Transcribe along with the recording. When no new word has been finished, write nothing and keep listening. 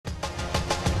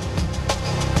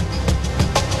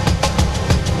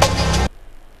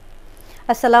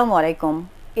আসসালামু আলাইকুম।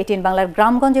 এটিএন বাংলার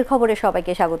গ্রামগঞ্জের খবরে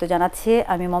সবাইকে স্বাগত জানাচ্ছি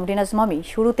আমি মমরিনাজ মমি।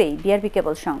 শুরুতেই বিআরবি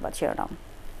কেবল সংবাদ শিরোনাম।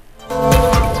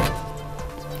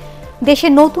 দেশে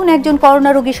নতুন একজন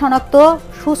করোনা রোগী শনাক্ত,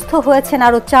 সুস্থ হয়েছেন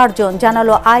আরও 4 জন,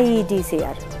 জানালো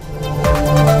আইইডিসিআর।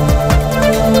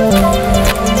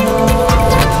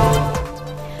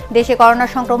 দেশে করোনা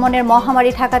সংক্রমণের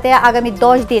মহামারী ঠেকাতে আগামী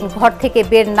 10 দিন ঘর থেকে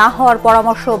বের না হওয়ার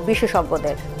পরামর্শ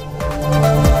বিশেষজ্ঞদের।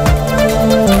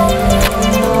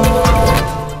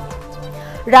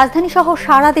 রাজধানী সহ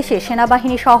সারা দেশে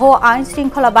সেনাবাহিনী সহ আইন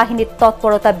শৃঙ্খলা বাহিনীর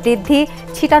তৎপরতা বৃদ্ধি,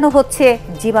 ছিটানো হচ্ছে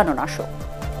জীবাণুনাশক।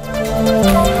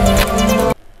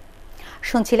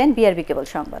 শুনছিলেন বিআরবি কেবল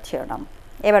সংবাদ শিরোনাম,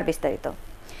 এবার বিস্তারিত।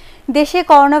 দেশে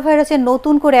করোনা ভাইরাসে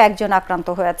নতুন করে একজন আক্রান্ত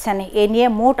হয়েছেন। এ নিয়ে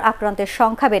মোট আক্রান্তের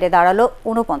সংখ্যা বেড়ে দাঁড়ালো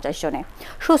 49 জনে।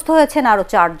 সুস্থ হয়েছেন আরও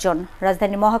 4 জন।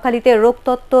 রাজধানীর মহাখালীতে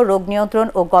রোগতত্ত্ব, রোগ নিয়ন্ত্রণ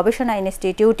ও গবেষণা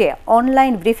ইনস্টিটিউটে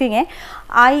অনলাইন ব্রিফিংয়ে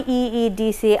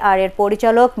আইইডিসিআর এর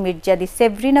পরিচালক মির্জা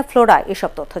সেভরিনা ফ্লোরা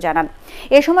এসব তথ্য জানান।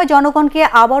 এ সময় জনগণকে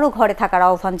আবারও ঘরে থাকার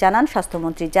আহ্বান জানান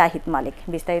স্বাস্থ্যমন্ত্রী জাহিদ মালিক।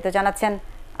 বিস্তারিত জানাচ্ছেন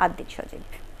আদ্দিন সজীব।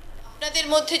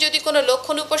 আপনাদের মধ্যে যদি কোনো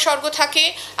লক্ষণ উপসর্গ থাকে,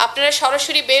 আপনারা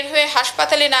সরাসরি বের হয়ে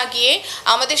হাসপাতালে না গিয়ে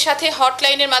আমাদের সাথে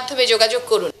হটলাইনের মাধ্যমে যোগাযোগ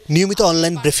করুন। নিয়মিত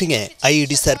অনলাইন ব্রিফিংয়ে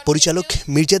আইইডিসিআর পরিচালক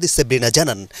মির্জা সেভরিনা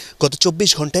জানান, গত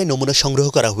 24 ঘন্টায় নমুনা সংগ্রহ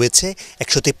করা হয়েছে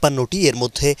 153টি। এর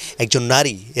মধ্যে একজন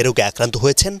নারী এ রোগে আক্রান্ত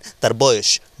হয়েছেন, তার বয়স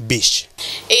 20।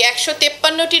 এই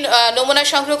 153টি নমুনা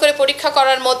সংগ্রহ করে পরীক্ষা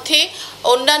করার মধ্যে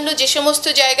অন্যান্য যে সমস্ত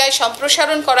জায়গায়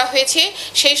সম্প্রসারণ করা হয়েছে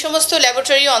সেই সমস্ত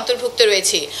ল্যাবরেটরিও অন্তর্ভুক্ত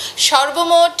রয়েছে।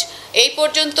 সর্বমোট এই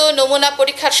পর্যন্ত নমুনা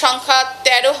পরীক্ষার সংখ্যা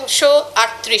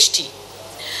 1338টি।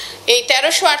 এই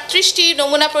 1338টি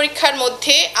নমুনা পরীক্ষার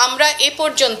মধ্যে আমরা এ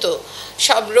পর্যন্ত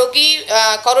সব রোগী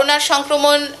করোনার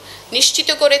সংক্রমণ নিশ্চিত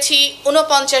করেছি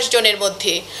 49 জনের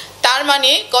মধ্যে। তার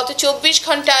মানে গত 24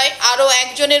 ঘন্টায় আরও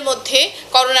একজনের মধ্যে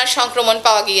করোনার সংক্রমণ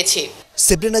পাওয়া গিয়েছে।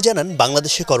 সেভরিনা জানান,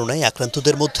 বাংলাদেশে করোনায়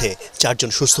আক্রান্তদের মধ্যে 4 জন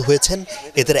সুস্থ হয়েছেন।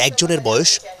 এদের একজনের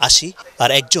বয়স 80 আর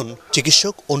একজন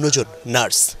চিকিৎসক, অন্যজন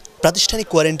নার্স। প্রাতিষ্ঠানিক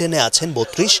কোয়ারেন্টাইনে আছেন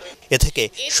 32। এ থেকে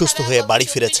সুস্থ হয়ে বাড়ি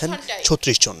ফিরেছেন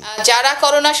 36 জন। যারা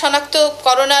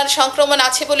করোনার সংক্রমণ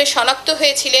আছে বলে শনাক্ত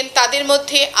হয়েছিলেন তাদের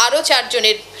মধ্যে আরও 4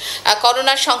 জনের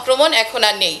করোনার সংক্রমণ এখন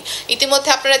আর নেই।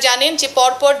 ইতিমধ্যে আপনারা জানেন যে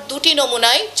পরপর 2টি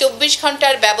নমুনায় 24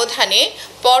 ঘন্টার ব্যবধানে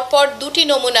পরপর 2টি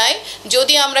নমুনায়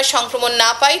যদি আমরা সংক্রমণ না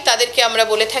পাই তাদেরকে আমরা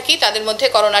বলে থাকি তাদের মধ্যে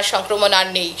করোনার সংক্রমণ আর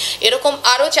নেই। এরকম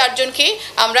আরও 4 জনকে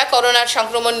আমরা করোনার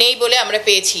সংক্রমণ নেই বলে আমরা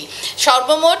পেয়েছি।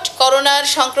 সর্বমোট করোনার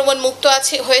সংক্রমণ মুক্ত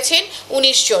হয়েছেন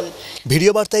 19 জন।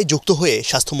 ভিডিও বার্তায় যুক্ত হয়ে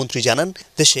স্বাস্থ্যমন্ত্রী জানান,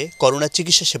 দেশে করোনা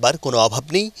চিকিৎসা সেবার কোনো অভাব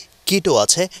নেই, কিটও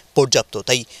আছে পর্যাপ্ত,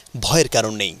 তাই ভয়ের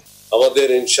কারণ নেই। আমাদের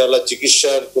ইনশাআল্লাহ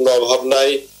চিকিৎসার কোনো অভাব নাই,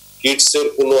 কিটসের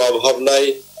কোনো অভাব নাই,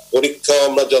 পরীক্ষা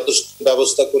আমরা যথেষ্ট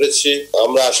ব্যবস্থা করেছি।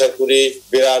 আমরা আশা করি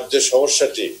বিরাট যে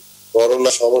সমস্যাটি,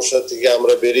 করোনা সমস্যা থেকে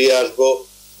আমরা বেরিয়ে আসবো,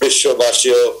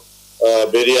 বিশ্ববাসীও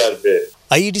বেরিয়ে আসবে।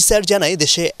 আইইডিসিআর জানায়,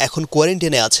 দেশে এখন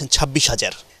কোয়ারেন্টাইনে আছেন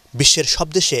 26,000। বিশ্বের সব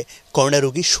দেশে করোনা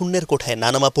রোগী শূন্যের কোঠায় না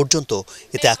নামা পর্যন্ত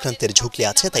এতে আক্রান্তের ঝুঁকি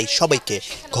আছে, তাই সবাইকে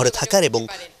ঘরে থাকার এবং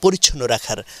পরিচ্ছন্ন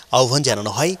রাখার আহ্বান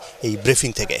জানানো হয় এই ব্রিফিং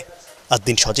থেকে।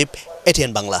 আদ্দিন সজীব,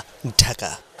 এটিএন বাংলা,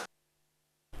 ঢাকা।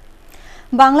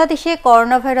 বাংলাদেশে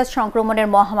করোনা ভাইরাস সংক্রমণের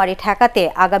মহামারী ঠেকাতে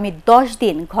আগামী 10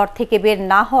 দিন ঘর থেকে বের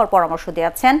না হওয়ার পরামর্শ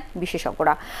দিয়েছেন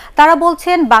বিশেষজ্ঞরা। তারা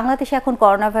বলছেন, বাংলাদেশে এখন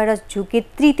করোনা ভাইরাস ঝুঁকির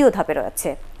 3য় ধাপে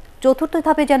রয়েছে। 4র্থ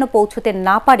ধাপে যেন পৌঁছতে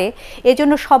না পারে,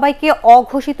 এজন্য সবাইকে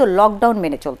অঘোষিত লকডাউন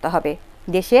মেনে চলতে হবে।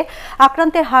 দেশে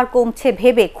আক্রান্তের হার কমছে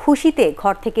ভেবে খুশিতে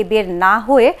ঘর থেকে বের না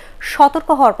হয়ে সতর্ক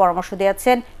হওয়ার পরামর্শ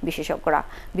দিয়েছেন বিশেষজ্ঞরা।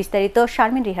 বিস্তারিত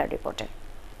শারমিন রিহার রিপোর্টে।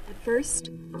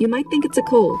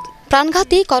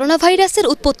 প্রাণঘাতী করোনা ভাইরাসের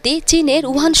উৎপত্তি চীনের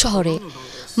উহান শহরে।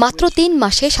 মাত্র 3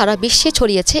 মাসে সারা বিশ্বে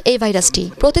ছড়িয়েছে এই ভাইরাসটি।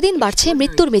 প্রতিদিন বাড়ছে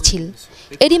মৃত্যুর মিছিল।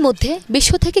 এরই মধ্যে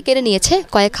বিশ্ব থেকে কেড়ে নিয়েছে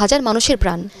কয়েক হাজার মানুষের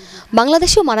প্রাণ।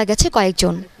 বাংলাদেশেও মারা গেছে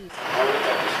কয়েকজন।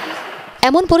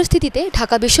 এমন পরিস্থিতিতে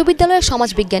ঢাকা বিশ্ববিদ্যালয়ের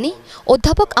সমাজবিজ্ঞানী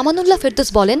অধ্যাপক আমানুল্লাহ ফেরদৌস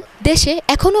বলেন, দেশে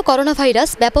এখনও করোনা ভাইরাস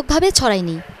ব্যাপকভাবে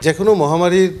ছড়ায়নি। যে কোনো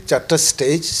মহামারীর 4টা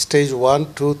স্টেজ, স্টেজ 1,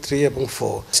 2, 3 এবং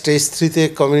 4। স্টেজ 3-তে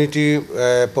কমিউনিটি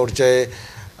পর্যায়ে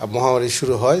মহামারী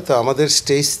শুরু হয়, তো আমাদের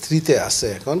স্টেজ 3-তে আছে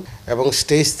এখন, এবং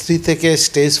স্টেজ 3 থেকে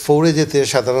স্টেজ 4-এ যেতে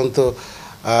সাধারণত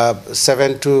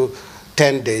 7 to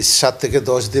 10 days, 7 থেকে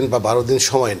 10 দিন বা 12 দিন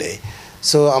সময় নেয়।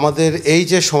 সো আমাদের এই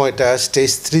যে সময়টা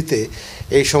স্টেজ 3-তে,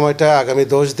 এই সময়টা আগামী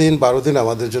 10 দিন 12 দিন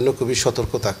আমাদের জন্য খুবই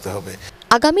সতর্ক থাকতে হবে।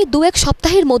 আগামী 2-1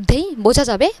 সপ্তাহের মধ্যেই বোঝা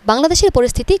যাবে বাংলাদেশের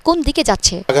পরিস্থিতি কোন দিকে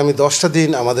যাচ্ছে। আগামী 10টা দিন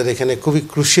আমাদের এখানে খুবই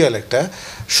ক্রুশিয়াল একটা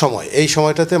সময়। এই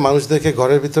সময়টাতে মানুষদেরকে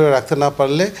ঘরের ভিতরে রাখতে না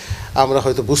পারলে আমরা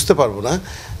হয়তো বুঝতে পারবো না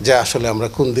যে আসলে আমরা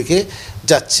কোন দিকে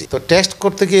যাচ্ছি। তো টেস্ট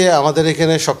করতে গিয়ে আমাদের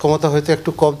এখানে সক্ষমতা হয়তো একটু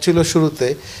কম ছিল শুরুতে।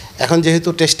 এখন যেহেতু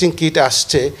টেস্টিং কিট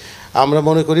আসছে, আমরা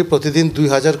মনে করি প্রতিদিন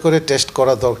 2000 করে টেস্ট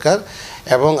করা দরকার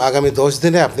এবং আগামী 10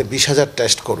 দিনে আপনি 20,000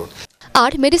 টেস্ট করুন।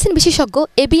 আর মেডিসিন বিশেষজ্ঞ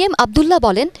ABM আব্দুল্লাহ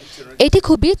বলেন, এটি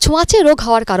খুবই ছোঁয়াচে রোগ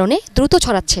হওয়ার কারণে দ্রুত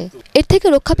ছড়াচ্ছে। এর থেকে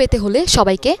রক্ষা পেতে হলে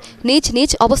সবাইকে নিজ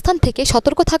নিজ অবস্থান থেকে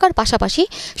সতর্ক থাকার পাশাপাশি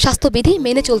স্বাস্থ্যবিধি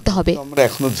মেনে চলতে হবে। আমরা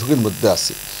এখনো ঝুঁকির মধ্যে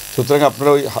আছি, সুতরাং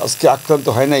আপনারা ওই আজকে আক্রান্ত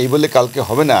হয় না এই বলে কালকে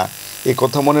হবে না এই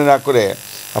কথা মনে না করে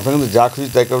আপনারা কিন্তু যা খুশি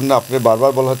তাই করুন না। আপনি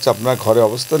বারবার বলা হচ্ছে আপনারা ঘরে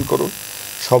অবস্থান করুন,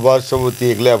 সবার সম্মতি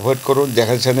এগুলো অ্যাভয়েড করুন,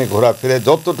 যেখানে সেখানে ঘোরাফেরা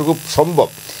যতটুকু সম্ভব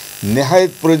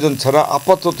নেহায়েত প্রয়োজন ছাড়া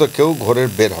আপাতত কেউ ঘরের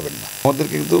বের হবেন না। আমাদের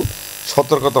কিন্তু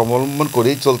সতর্কতা অবলম্বন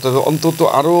করেই চলতে হবে অন্তত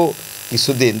আরও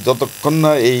কিছুদিন, যতক্ষণ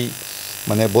না এই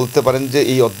বলতে পারেন যে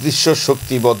এই অদৃশ্য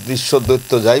শক্তি বা অদৃশ্য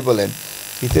দৈত্য যাই বলেন,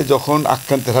 এতে যখন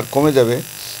আক্রান্তের হার কমে যাবে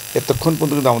এতক্ষণ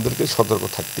পর্যন্ত কিন্তু আমাদেরকে সতর্ক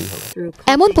থাকতেই হবে।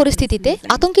 এমন পরিস্থিতিতে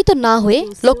আতঙ্কিত না হয়ে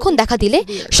লক্ষণ দেখা দিলে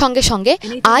সঙ্গে সঙ্গে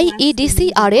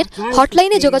IEDCR এর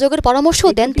হটলাইনে যোগাযোগের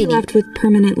পরামর্শও দেন তিনি।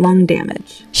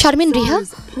 Sharmin Riha,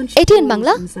 ATN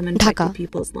Bangla, Dhaka.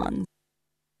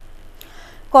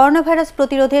 Corona virus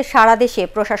প্রতিরোধে সারা দেশে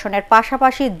প্রশাসনের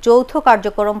পাশাপাশি যৌথ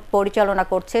কার্যক্রম পরিচালনা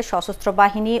করছে সশস্ত্র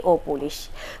বাহিনী ও পুলিশ।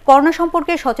 করোনা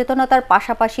সম্পর্কে সচেতনতার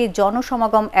পাশাপাশি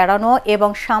জনসমাগম এড়ানো এবং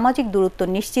সামাজিক দূরত্ব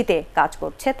নিশ্চিতে কাজ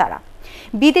করছে তারা।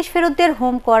 বিদেশ ফেরতদের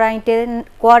হোম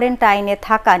কোয়ারেন্টাইনে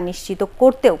থাকা নিশ্চিত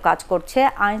করতেও কাজ করছে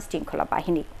আইন শৃঙ্খলা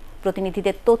বাহিনী।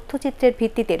 প্রতিনিধিদের তথ্যচিত্রের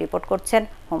ভিত্তিতে রিপোর্ট করছেন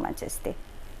হোমান চেস্তে।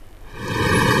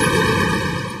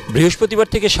 বৃহস্পতিবার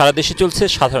থেকে সারা দেশে চলছে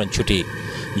সাধারণ ছুটি।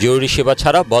 জরুরি সেবা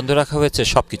ছাড়া বন্ধ রাখা হয়েছে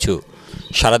সবকিছু।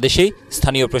 সারা দেশেই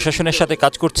স্থানীয় প্রশাসনের সাথে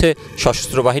কাজ করছে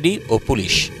সশস্ত্র বাহিনী ও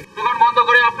পুলিশ।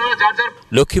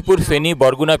 লক্ষ্মীপুর, ফেনী,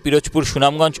 বরগুনা, পিরোজপুর,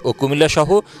 সুনামগঞ্জ ও কুমিল্লা সহ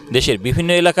দেশের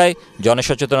বিভিন্ন এলাকায়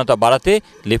জনসচেতনতা বাড়াতে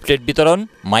লিফলেট বিতরণ,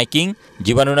 মাইকিং,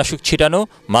 জীবাণুনাশক ছিটানো,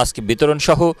 মাস্ক বিতরণ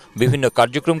সহ বিভিন্ন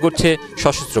কার্যক্রম করছে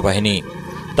সশস্ত্র বাহিনী।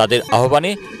 তাদের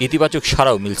আহ্বানে ইতিবাচক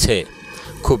সাড়াও মিলছে।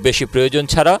 খুব বেশি প্রয়োজন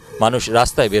ছাড়া মানুষ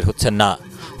রাস্তায় বের হচ্ছেন না।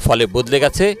 ফলে বদলে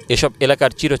গেছে এসব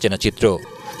এলাকার চিরচেনা চিত্র।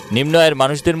 নিম্ন আয়ের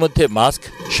মানুষদের মধ্যে মাস্ক,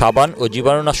 সাবান ও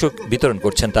জীবাণুনাশক বিতরণ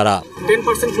করছেন তারা।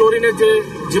 10% ক্লোরিনের যে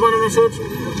জীবাণুনাশক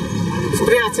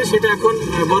স্প্রে আছে সেটা এখন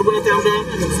বরগুনাতে আমরা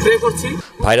স্প্রে করছি।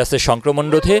 ভাইরাসের সংক্রমণ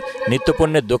রোধে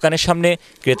নিত্যপণ্যের দোকানের সামনে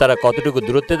ক্রেতারা কতটুকু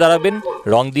দূরত্বে দাঁড়াবেন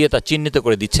রং দিয়ে তা চিহ্নিত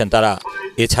করে দিচ্ছেন তারা।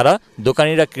 এছাড়া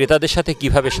দোকানিরা ক্রেতাদের সাথে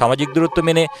কিভাবে সামাজিক দূরত্ব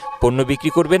মেনে পণ্য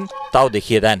বিক্রি করবেন তাও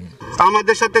দেখিয়ে দেন।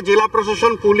 আমাদের সাথে জেলা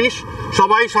প্রশাসন, পুলিশ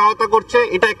সবাই সহায়তা করছে।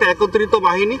 এটা একটা একত্রিত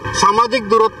বাহিনী। সামাজিক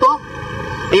দূরত্ব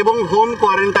এবং হোম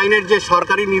কোয়ারেন্টাইনের যে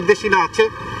সরকারি নির্দেশনা আছে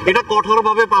এটা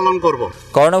কঠোরভাবে পালন করব।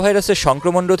 করোনা ভাইরাসের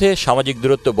সংক্রমণ রোধে সামাজিক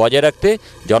দূরত্ব বজায় রাখতে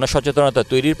জনসচেতনতা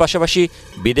তৈরির পাশাপাশি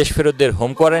বিদেশ ফেরতদের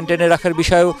হোম কোয়ারেন্টাইনে রাখার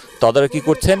বিষয়েও তদারকি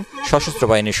করছেন সশস্ত্র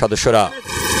বাহিনীর সদস্যরা।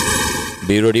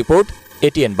 Bureau report,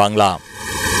 ATN Bangla.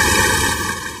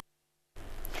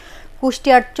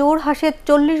 কুষ্টিয়ার চোরহাটে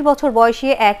 40 বছর বয়সী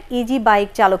এক ইজি বাইক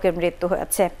চালকের মৃত্যু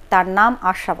হয়েছে। তার নাম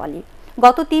আশরাফ আলী।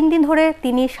 গত 3 দিন ধরে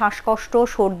তিনি শ্বাসকষ্ট,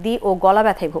 সর্দি ও গলা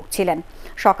ব্যথায় ভুগছিলেন।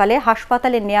 সকালে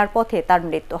হাসপাতালে নেয়ার পথে তার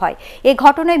মৃত্যু হয়। এই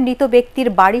ঘটনায় মৃত ব্যক্তির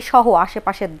বাড়ি সহ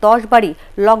আশেপাশের 10 বাড়ি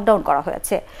লকডাউন করা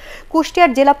হয়েছে।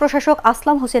 কুষ্টিয়ার জেলা প্রশাসক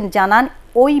আসলাম হোসেন জানান,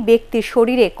 ওই ব্যক্তির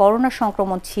শরীরে করোনা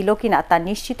সংক্রমণ ছিল কিনা তা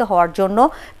নিশ্চিত হওয়ার জন্য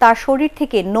তার শরীর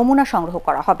থেকে নমুনা সংগ্রহ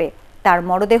করা হবে। তার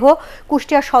মরদেহ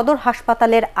কুষ্টিয়া সদর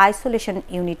হাসপাতালের আইসোলেশন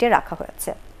ইউনিটে রাখা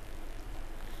হয়েছে।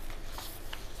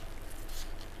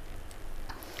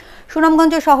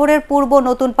 সুনামগঞ্জ শহরের পূর্ব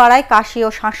নতুন পাড়ায় কাশি ও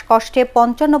শ্বাসকষ্টে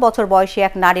 55 বছর বয়সী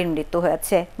এক নারীর মৃত্যু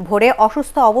হয়েছে। ভোরে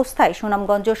অসুস্থ অবস্থায়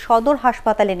সুনামগঞ্জ সদর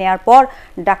হাসপাতালে নেয়ার পর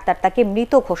ডাক্তার তাকে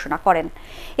মৃত ঘোষণা করেন।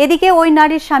 এদিকে ওই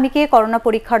নারীর স্বামীকে করোনা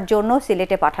পরীক্ষার জন্য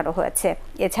সিলেটে পাঠানো হয়েছে।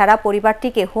 এছাড়া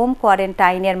পরিবারটিকে হোম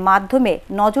কোয়ারেন্টাইনের মাধ্যমে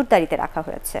নজরদারিতে রাখা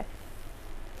হয়েছে।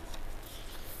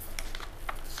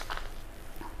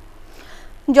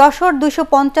 যশোর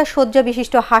 250 শয্যা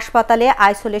বিশিষ্ট হাসপাতালে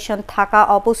আইসোলেশন থাকা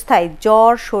অবস্থায়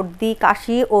জ্বর, সর্দি,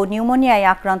 কাশি ও নিউমোনিয়ায়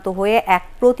আক্রান্ত হয়ে এক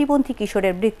প্রতিবন্ধী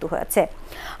কিশোরের মৃত্যু হয়েছে।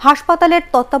 হাসপাতালের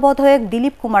তত্ত্বাবধায়ক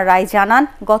দিলীপ কুমার রায় জানান,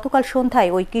 গতকাল সন্ধ্যায়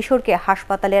ওই কিশোরকে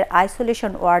হাসপাতালের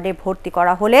আইসোলেশন ওয়ার্ডে ভর্তি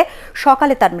করা হলে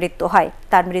সকালে তার মৃত্যু হয়।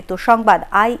 তার মৃত্যুর সংবাদ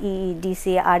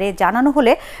IEDCR জানানো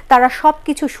হলে তারা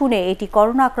সবকিছু শুনে এটি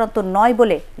করোনা আক্রান্ত নয়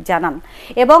বলে জানান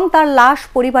এবং তার লাশ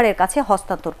পরিবারের কাছে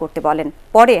হস্তান্তর করতে বলেন।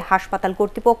 পরে হাসপাতাল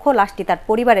কর্তৃপক্ষ লাশটি তার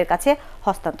পরিবারের কাছে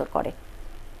হস্তান্তর করে।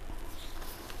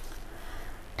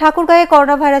 ঠাকুরগাঁয়ে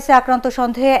করোনা ভাইরাসে আক্রান্ত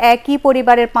সন্দেহে একই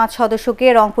পরিবারের 5 সদস্যকে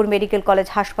রংপুর মেডিকেল কলেজ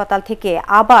হাসপাতাল থেকে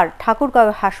আবার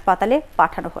ঠাকুরগাঁও হাসপাতালে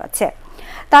পাঠানো হয়েছে।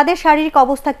 তাদের শারীরিক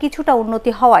অবস্থা কিছুটা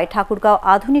উন্নতি হওয়ায় ঠাকুরগাঁও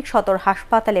আধুনিক সদর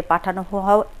হাসপাতালে পাঠানো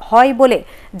হয় বলে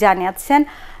জানিয়েছেন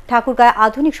ঠাকুরগাঁও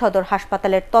আধুনিক সদর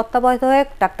হাসপাতালের তত্ত্বাবধায়ক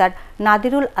ডাক্তার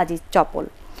নাদিরুল আজিজ চপল।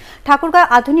 ঠাকুরগাঁও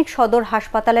আধুনিক সদর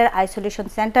হাসপাতালের আইসোলেশন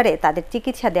সেন্টারে তাদের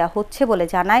চিকিৎসা দেওয়া হচ্ছে বলে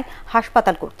জানায়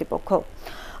হাসপাতাল কর্তৃপক্ষ।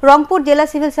 রংপুর জেলা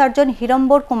সিভিল সার্জন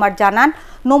হিরম্বর কুমার জানান,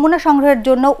 নমুনা সংগ্রহের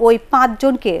জন্য ওই 5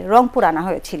 জনকে রংপুর আনা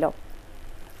হয়েছিল।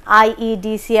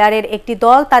 আইইডিসিআর এর একটি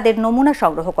দল তাদের নমুনা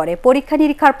সংগ্রহ করে। পরীক্ষা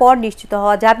নিরীক্ষার পর নিশ্চিত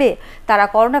হওয়া যাবে তারা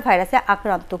করোনা ভাইরাসে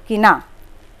আক্রান্ত কিনা।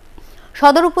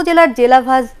 সদর উপজেলার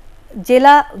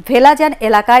জেলা ভেলাজান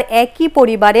এলাকার একই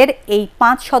পরিবারের এই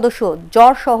 5 সদস্য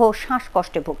জ্বর সহ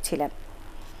শ্বাসকষ্টে ভুগছিলেন।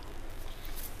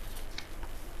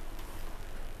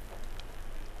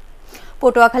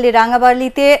 পটুয়াখালীর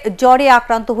রাঙ্গাবালিতে জ্বরে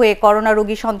আক্রান্ত হয়ে করোনা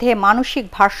রোগী সন্দেহে মানসিক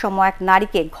ভারসাম্য এক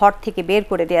নারীকে ঘর থেকে বের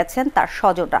করে দিয়েছেন তার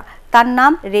স্বজনরা। তার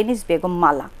নাম রেনিস বেগম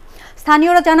মালা।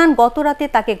 স্থানীয়রা জানান, গতরাতে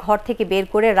তাকে ঘর থেকে বের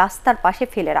করে রাস্তার পাশে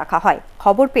ফেলে রাখা হয়।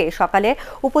 খবর পেয়ে সকালে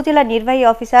উপজেলা নির্বাহী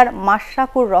অফিসার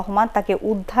মাশরাকুর রহমান তাকে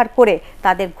উদ্ধার করে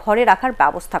তাদের ঘরে রাখার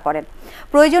ব্যবস্থা করেন।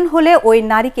 প্রয়োজন হলে ওই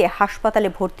নারীকে হাসপাতালে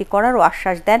ভর্তি করারও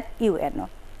আশ্বাস দেন ইউএনও।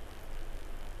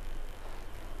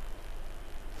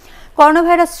 করোনা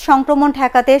ভাইরাস সংক্রমণ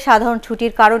ঠেকাতে সাধারণ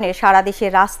ছুটির কারণে সারা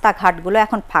দেশের রাস্তাঘাটগুলো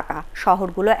এখন ফাঁকা,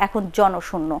 শহরগুলো এখন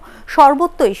জনশূন্য,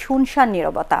 সর্বত্রই শুনশান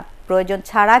নীরবতা। প্রয়োজন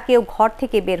ছাড়া কেউ ঘর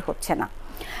থেকে বের হচ্ছে না।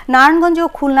 নারায়ণগঞ্জ ও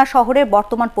খুলনা শহরের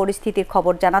বর্তমান পরিস্থিতির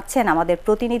খবর জানাচ্ছেন আমাদের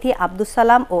প্রতিনিধি আব্দুস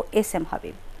সালাম ও এস.এম.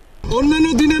 হাবিব। অন্যান্য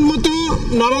দিনের মতো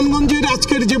নারায়ণগঞ্জের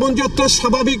আজকের জীবনযাত্রা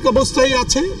স্বাভাবিক অবস্থায়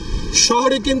আছে।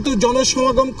 শহরে কিন্তু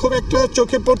জনসমাগম খুব একটা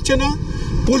চোখে পড়ছে না।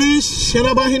 পুলিশ,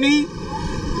 সেনাবাহিনী,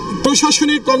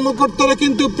 প্রশাসনিক কর্মকর্তারা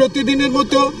কিন্তু প্রতিদিনের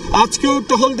মতো আজকেও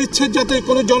টহল দিচ্ছে যাতে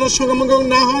কোনো জনসমাগম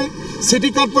না হয়। সিটি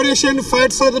কর্পোরেশন,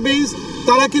 ফায়ার সার্ভিস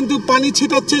তারা কিন্তু পানি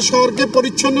ছিটাচ্ছে শহরকে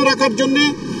পরিচ্ছন্ন রাখার জন্য।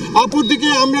 অপরদিকে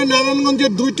আমরা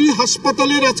নারায়ণগঞ্জের 2টি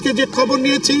হাসপাতালের আজকে যে খবর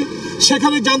নিয়েছি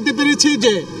সেখানে জানতে পেরেছি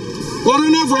যে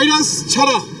করোনা ভাইরাস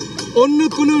ছাড়া অন্য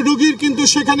কোনো রোগীর কিন্তু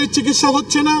সেখানে চিকিৎসা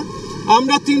হচ্ছে না।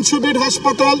 আমরা 300 বেড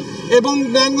হাসপাতাল এবং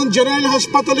নারায়ণগঞ্জ জেনারেল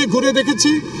হাসপাতালে ঘুরে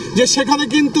দেখেছি যে সেখানে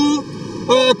কিন্তু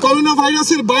করোনা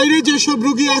ভাইরাসের বাইরে যেসব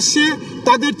রোগী আসছে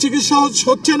তাদের চিকিৎসা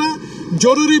হচ্ছে না।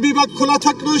 জরুরি বিভাগ খোলা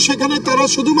থাকলেও সেখানে তারা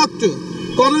শুধুমাত্র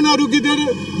করোনা রোগীদের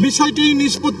বিষয়টি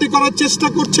নিষ্পত্তি করার চেষ্টা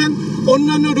করছেন।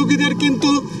 অন্যান্য রোগীদের কিন্তু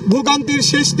ভোগান্তির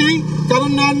শেষ নেই, কারণ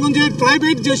নারায়ণগঞ্জের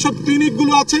প্রাইভেট যেসব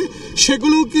ক্লিনিকগুলো আছে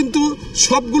সেগুলো কিন্তু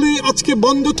সবগুলোই আজকে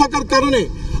বন্ধ থাকার কারণে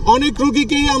অনেক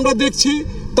রোগীকেই আমরা দেখছি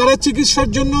তারা চিকিৎসার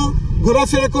জন্য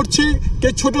ঘোরাফেরা করছে। কে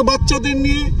ছোট বাচ্চাদের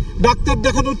নিয়ে ডাক্তার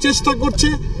দেখানোর চেষ্টা করছে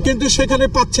কিন্তু সেখানে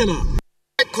পাচ্ছে না।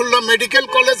 খুলনা মেডিকেল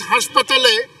কলেজ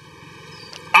হাসপাতালে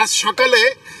আজ সকালে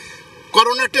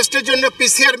করোনা টেস্টের জন্য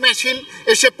পিসিআর মেশিন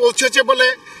এসে পৌঁছেছে বলে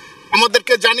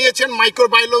আমাদেরকে জানিয়েছেন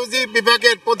মাইক্রোবায়োলজি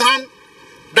বিভাগের প্রধান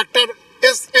ডাক্তার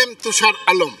এস.এম. তুষার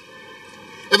আলম।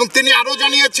 এবং তিনি আরও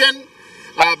জানিয়েছেন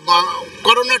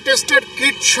করোনা টেস্টের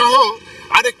কিট সহ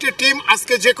আরেকটি টিম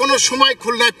আজকে যে কোনো সময়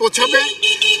খুলনায় পৌঁছাবে।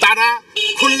 তারা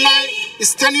খুলনায়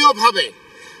স্থানীয়ভাবে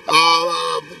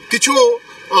কিছু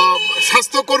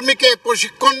স্বাস্থ্যকর্মীকে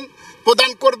প্রশিক্ষণ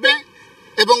প্রদান করবে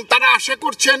এবং তারা আশা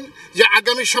করছেন যে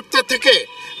আগামী সপ্তাহ থেকে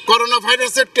করোনা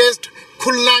ভাইরাসের টেস্ট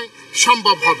খুলনায়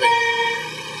সম্ভব হবে।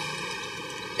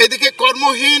 এদিকে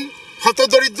কর্মহীন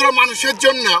হতদরিদ্র মানুষের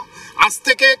জন্য আজ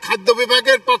থেকে খাদ্য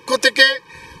বিভাগের পক্ষ থেকে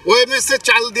ওএমএসে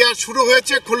চাল দেওয়া শুরু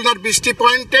হয়েছে খুলনার 20টি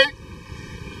পয়েন্টে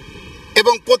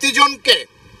এবং প্রতিজনকে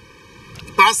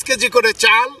 5 কেজি করে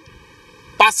চাল,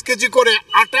 5 কেজি করে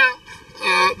আটা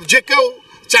যে কেউ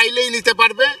চাইলেই নিতে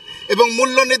পারবে এবং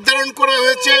মূল্য নির্ধারণ করা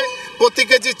হয়েছে প্রতি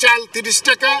কেজি চাল 30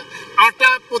 টাকা, আটা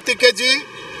প্রতি কেজি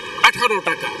 18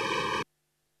 টাকা।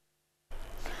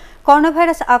 করোনা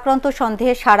ভাইরাস আক্রান্ত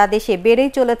সন্দেহে সারা দেশে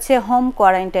বেড়েই চলেছে হোম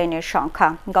কোয়ারেন্টাইনের সংখ্যা।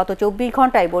 গত 24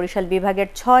 ঘন্টায় বরিশাল বিভাগের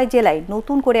 6 জেলায়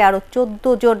নতুন করে আরও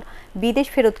 14 জন বিদেশ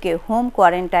ফেরতকে হোম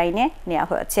কোয়ারেন্টাইনে নেওয়া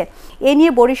হয়েছে। এ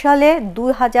নিয়ে বরিশালে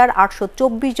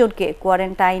 2824 জনকে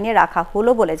কোয়ারেন্টাইনে রাখা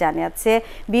হলো বলে জানিয়েছে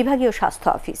বিভাগীয় স্বাস্থ্য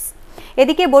অফিস।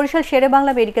 এদিকে বরিশাল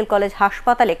শেরেবাংলা মেডিকেল কলেজ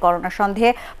হাসপাতালে করোনা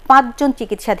সন্দেহে 5 জন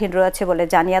চিকিৎসাধীন রয়েছে বলে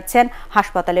জানিয়েছেন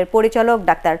হাসপাতালের পরিচালক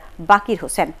ডাক্তার বাকির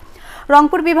হোসেন।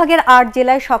 রংপুর বিভাগের 8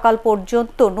 জেলায় সকাল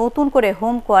পর্যন্ত নতুন করে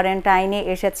হোম কোয়ারেন্টাইনে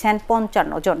এসেছেন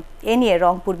 55 জন। এ নিয়ে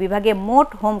রংপুর বিভাগে মোট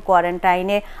হোম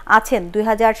কোয়ারেন্টাইনে আছেন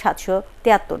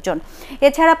 2773 জন।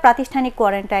 এছাড়া প্রাতিষ্ঠানিক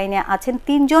কোয়ারেন্টাইনে আছেন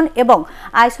 3 জন এবং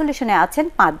আইসোলেশনে আছেন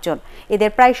 5 জন।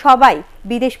 এদের প্রায় সবাই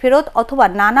বিদেশ ফেরত অথবা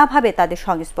নানাভাবে তাদের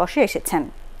সংস্পর্শে এসেছেন।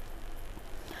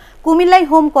 কুমিল্লায়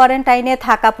হোম কোয়ারেন্টাইনে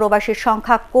থাকা প্রবাসীর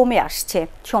সংখ্যা কমে আসছে।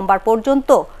 সোমবার পর্যন্ত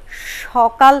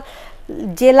সকাল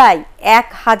জেলায়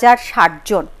 1060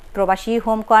 জন প্রবাসী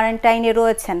হোম কোয়ারেন্টাইনে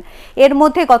রয়েছেন। এর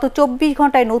মধ্যে গত 24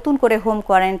 ঘন্টায় নতুন করে হোম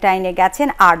কোয়ারেন্টাইনে গেছেন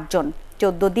 8 জন।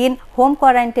 14 দিন হোম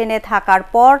কোয়ারেন্টাইনে থাকার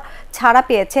পর ছাড়া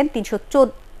পেয়েছেন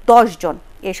 310 জন।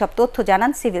 এসব তথ্য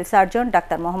জানান civil surgeon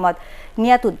doctor Mohammad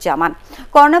Niatuzzaman.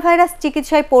 Corona virus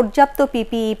চিকিৎসায় পর্যাপ্ত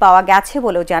পিপিই পাওয়া গেছে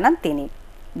বলেও জানান তিনি।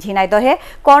 ঝিনাইদহে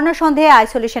করোনা সন্দেহে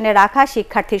আইসোলেশনে রাখা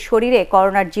শিক্ষার্থীর শরীরে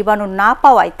করোনার জীবাণু না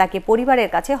পাওয়ায় তাকে পরিবারের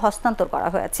কাছে হস্তান্তর করা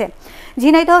হয়েছে।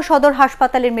 ঝিনাইদহ সদর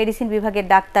হাসপাতালের মেডিসিন বিভাগের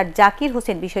ডাক্তার জাকির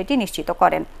হোসেন বিষয়টি নিশ্চিত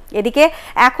করেন। এদিকে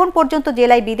এখন পর্যন্ত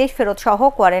জেলায় বিদেশ ফেরত সহ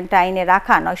কোয়ারেন্টাইনে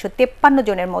রাখা 953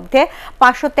 জনের মধ্যে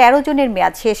 513 জনের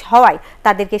মেয়াদ শেষ হওয়ায়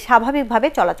তাদেরকে স্বাভাবিকভাবে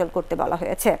চলাচল করতে বলা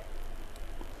হয়েছে।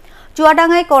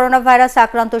 চুয়াডাঙ্গায় করোনা ভাইরাস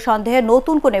আক্রান্ত সন্দেহে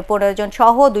নতুন করে 15 জন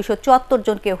সহ 274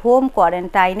 জনকে হোম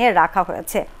কোয়ারেন্টাইনে রাখা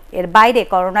হয়েছে। এর বাইরে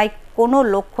করোনায় কোনো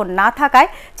লক্ষণ না থাকায়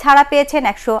ছাড়া পেয়েছেন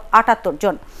 178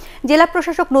 জন। জেলা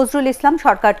প্রশাসক নজরুল ইসলাম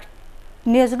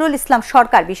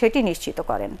সরকার বিষয়টি নিশ্চিত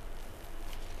করেন।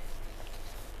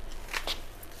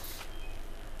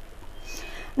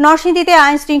 নরসিংদীতে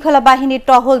আইন শৃঙ্খলা বাহিনীর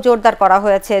টহল জোরদার করা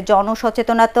হয়েছে।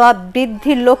 জনসচেতনতা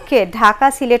বৃদ্ধির লক্ষ্যে ঢাকা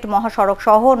সিলেট মহাসড়ক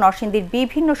সহ নরসিংদীর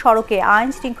বিভিন্ন সড়কে আইন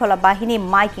শৃঙ্খলা বাহিনী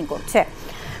মাইকিং করছে।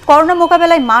 করোনা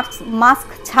মোকাবেলায় মাস্ক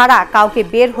ছাড়া কাউকে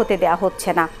বের হতে দেওয়া হচ্ছে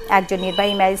না। একজন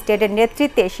নির্বাহী ম্যাজিস্ট্রেটের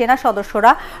নেতৃত্বে সেনা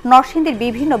সদস্যরা নরসিংদীর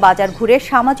বিভিন্ন বাজার ঘুরে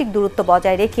সামাজিক দূরত্ব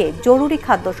বজায় রেখে জরুরি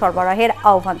খাদ্য সরবরাহের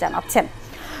আহ্বান জানাচ্ছেন।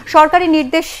 সরকারি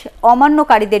নির্দেশ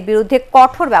অমান্যকারীদের বিরুদ্ধে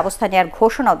কঠোর ব্যবস্থা নেওয়ার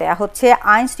ঘোষণাও দেওয়া হচ্ছে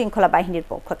আইন শৃঙ্খলা বাহিনীর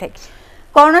পক্ষ থেকে।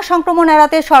 করোনা সংক্রমণ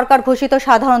এড়াতে সরকার ঘোষিত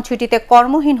সাধারণ ছুটিতে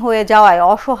কর্মহীন হয়ে যাওয়ায়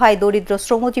অসহায় দরিদ্র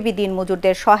শ্রমজীবী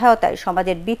দিনমজুরদের সহায়তায়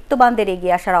সমাজের বিত্তবানদের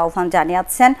এগিয়ে আসার আহ্বান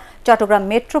জানিয়েছেন Chittagong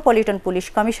metropolitan police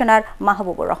commissioner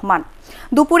Mahbubur Rahman.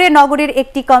 দুপুরে নগরীর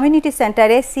একটি কমিউনিটি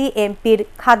সেন্টারে সিএমপির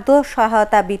খাদ্য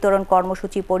সহায়তা বিতরণ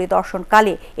কর্মসূচি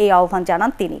পরিদর্শনকালে এই আহ্বান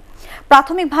জানান তিনি।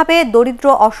 প্রাথমিকভাবে দরিদ্র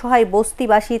অসহায়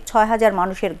বস্তিবাসী 6000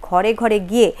 মানুষের ঘরে ঘরে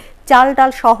গিয়ে চাল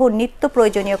ডাল সহ নিত্য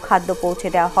প্রয়োজনীয় খাদ্য পৌঁছে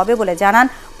দেওয়া হবে বলে জানান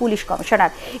পুলিশ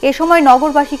কমিশনার। এ সময়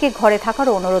নগরবাসীকে ঘরে থাকার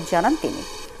অনুরোধ জানান তিনি।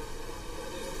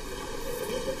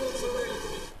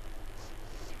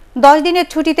 10 দিনের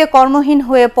ছুটিতে কর্মহীন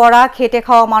হয়ে পড়া খেটে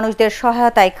খাওয়া মানুষদের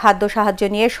সহায়তায় খাদ্য সাহায্য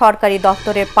নিয়ে সরকারি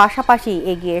দপ্তরের পাশাপাশি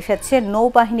এগিয়ে এসেছে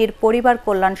নৌবাহিনীর পরিবার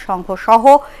কল্যাণ সংঘ সহ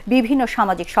বিভিন্ন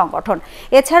সামাজিক সংগঠন।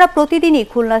 এছাড়া প্রতিদিনই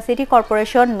খুলনা সিটি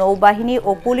কর্পোরেশন, নৌবাহিনী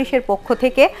ও পুলিশের পক্ষ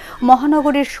থেকে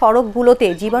মহানগরীর সড়কগুলোতে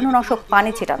জীবাণুনাশক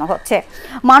পানি ছিটানো হচ্ছে।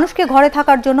 মানুষকে ঘরে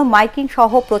থাকার জন্য মাইকিং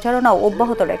সহ প্রচারণাও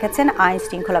অব্যাহত রেখেছেন আইন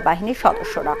শৃঙ্খলা বাহিনীর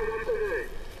সদস্যরা।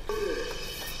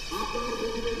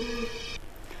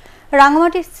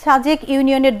 রাঙ্গামাটির সাজেক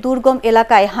ইউনিয়নের দুর্গম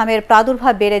এলাকায় হামের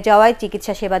প্রাদুর্ভাব বেড়ে যাওয়ায়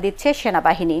চিকিৎসা সেবা দিচ্ছে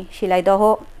সেনাবাহিনী।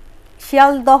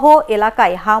 শিয়ালদহ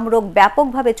এলাকায় হাম রোগ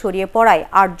ব্যাপকভাবে ছড়িয়ে পড়ায়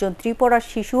 8 জন ত্রিপুরার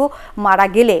শিশু মারা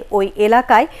গেলে ওই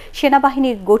এলাকায়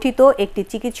সেনাবাহিনীর গঠিত একটি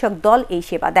চিকিৎসক দল এই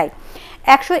সেবা দেয়।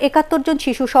 171 জন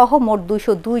শিশু সহ মোট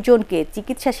 202 জনকে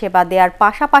চিকিৎসা সেবা দেওয়ার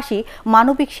পাশাপাশি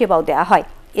মানবিক সেবাও দেওয়া হয়।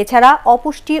 এছাড়া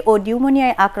অপুষ্টি ও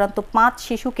নিউমোনিয়ায় আক্রান্ত 5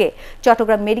 শিশুকে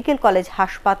চট্টগ্রাম মেডিকেল কলেজ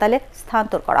হাসপাতালে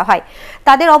স্থানান্তর করা হয়।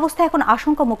 তাদের অবস্থা এখন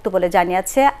আশঙ্কামুক্ত বলে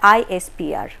জানিয়েছে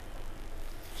আইএসপিআর।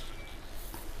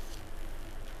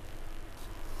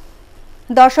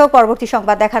 দর্শক, পরবর্তী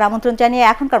সংবাদ দেখার আমন্ত্রণ জানিয়ে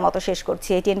এখনকার মতো শেষ করছি।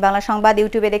 ATN বাংলা সংবাদ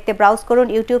ইউটিউবে দেখতে ব্রাউজ করুন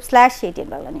youtube/ATN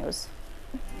Bangla News।